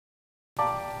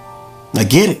I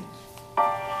get it.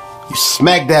 You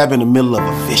smack dab in the middle of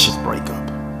a vicious breakup.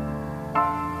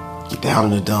 You're down in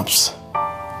the dumps.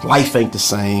 Life ain't the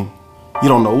same. You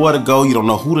don't know where to go. You don't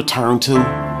know who to turn to.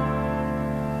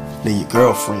 Then your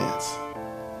girlfriends,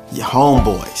 your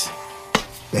homeboys,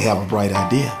 they have a bright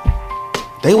idea.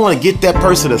 They want to get that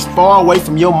person as far away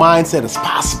from your mindset as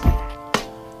possible.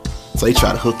 So they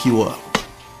try to hook you up.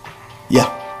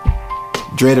 Yeah,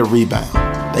 dreaded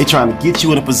rebound. They trying to get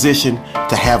you in a position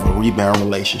to have a rebound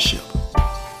relationship.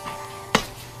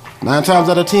 9 times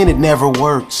out of 10, it never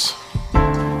works.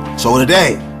 So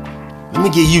today, let me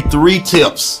give you 3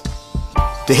 tips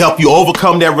to help you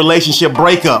overcome that relationship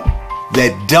breakup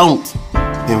that don't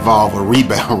involve a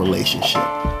rebound relationship.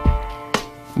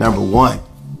 Number 1,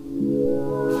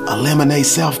 eliminate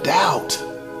self-doubt.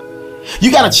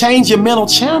 You gotta change your mental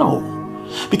channel,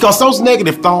 because those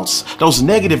negative thoughts, those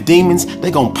negative demons,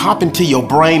 they're gonna pop into your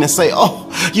brain and say, oh,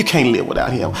 you can't live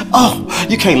without him. Oh,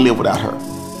 you can't live without her.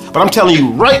 But I'm telling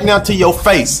you right now to your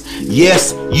face,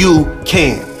 yes, you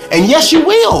can. And yes, you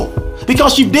will,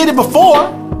 because you did it before.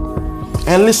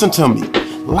 And listen to me,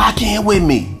 lock in with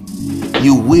me.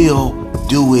 You will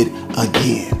do it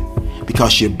again,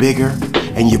 because you're bigger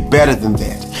and you're better than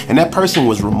that. And that person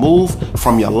was removed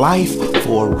from your life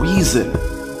for a reason.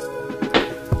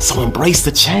 So embrace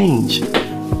the change.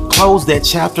 Close that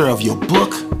chapter of your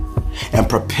book and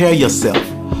prepare yourself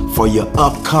for your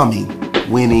upcoming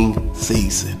winning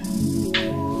season.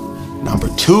 Number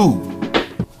 2,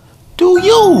 do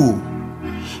you.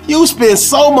 You spend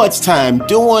so much time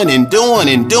doing and doing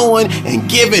and doing and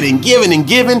giving and giving and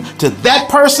giving to that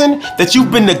person that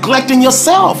you've been neglecting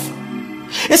yourself.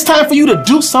 It's time for you to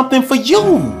do something for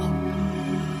you.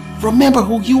 Remember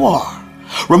who you are.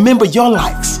 Remember your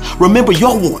likes. Remember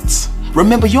your wants.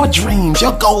 Remember your dreams,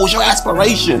 your goals, your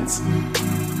aspirations.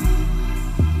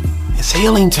 It's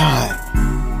healing time.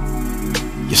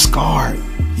 You're scarred.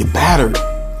 You're battered.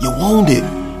 You're wounded.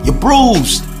 You're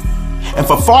bruised. And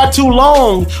for far too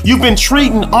long, you've been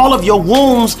treating all of your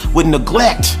wounds with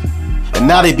neglect. And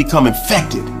now they become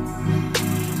infected.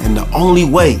 And the only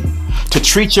way to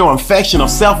treat your infection of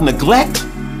self-neglect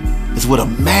is with a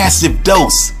massive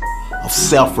dose of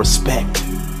self-respect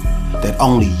that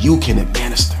only you can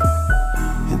administer.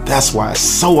 And that's why it's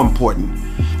so important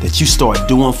that you start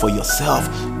doing for yourself.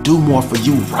 Do more for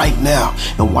you right now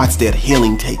and watch that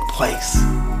healing take place.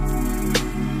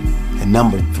 And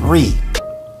number 3,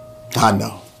 I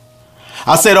know,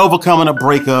 I said overcoming a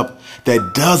breakup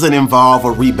that doesn't involve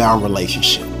a rebound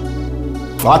relationship.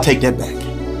 Well, I'll take that back.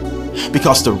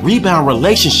 Because the rebound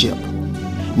relationship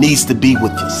needs to be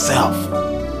with yourself.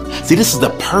 See, this is the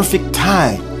perfect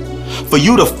time for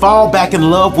you to fall back in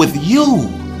love with you.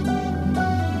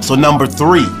 So number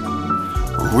 3,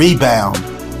 rebound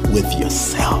with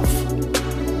yourself.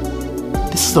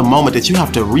 This is the moment that you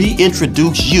have to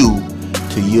reintroduce you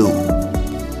to you.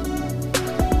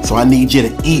 So I need you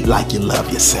to eat like you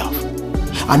love yourself.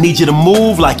 I need you to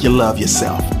move like you love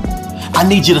yourself. I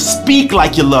need you to speak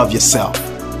like you love yourself.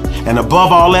 And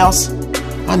above all else,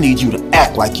 I need you to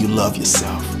act like you love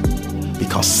yourself.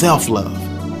 Because self-love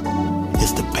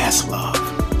is the best love.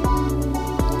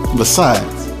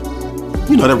 Besides,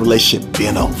 you know that relationship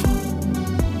been over.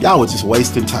 Y'all were just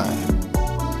wasting time.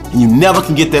 And you never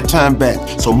can get that time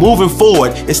back. So moving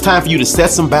forward, it's time for you to set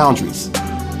some boundaries.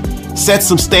 Set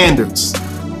some standards.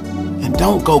 And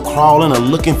don't go crawling or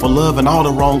looking for love in all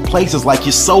the wrong places like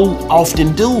you so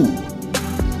often do.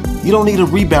 You don't need a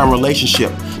rebound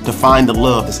relationship to find the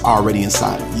love that's already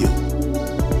inside of you.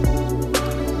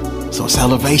 So it's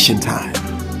elevation time.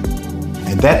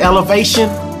 And that elevation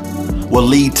will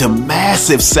lead to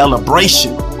massive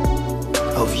celebration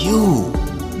of you.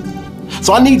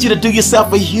 So I need you to do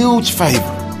yourself a huge favor.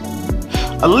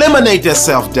 Eliminate that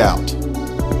self-doubt.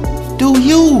 Do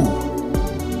you.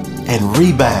 And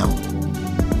rebound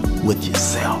with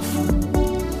yourself.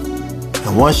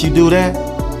 And once you do that,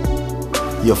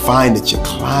 you'll find that you're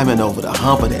climbing over the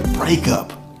hump of that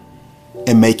breakup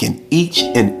and making each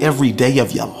and every day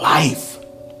of your life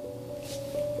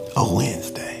a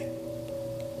Wednesday.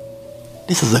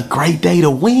 This is a great day to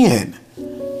win.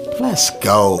 Let's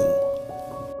go.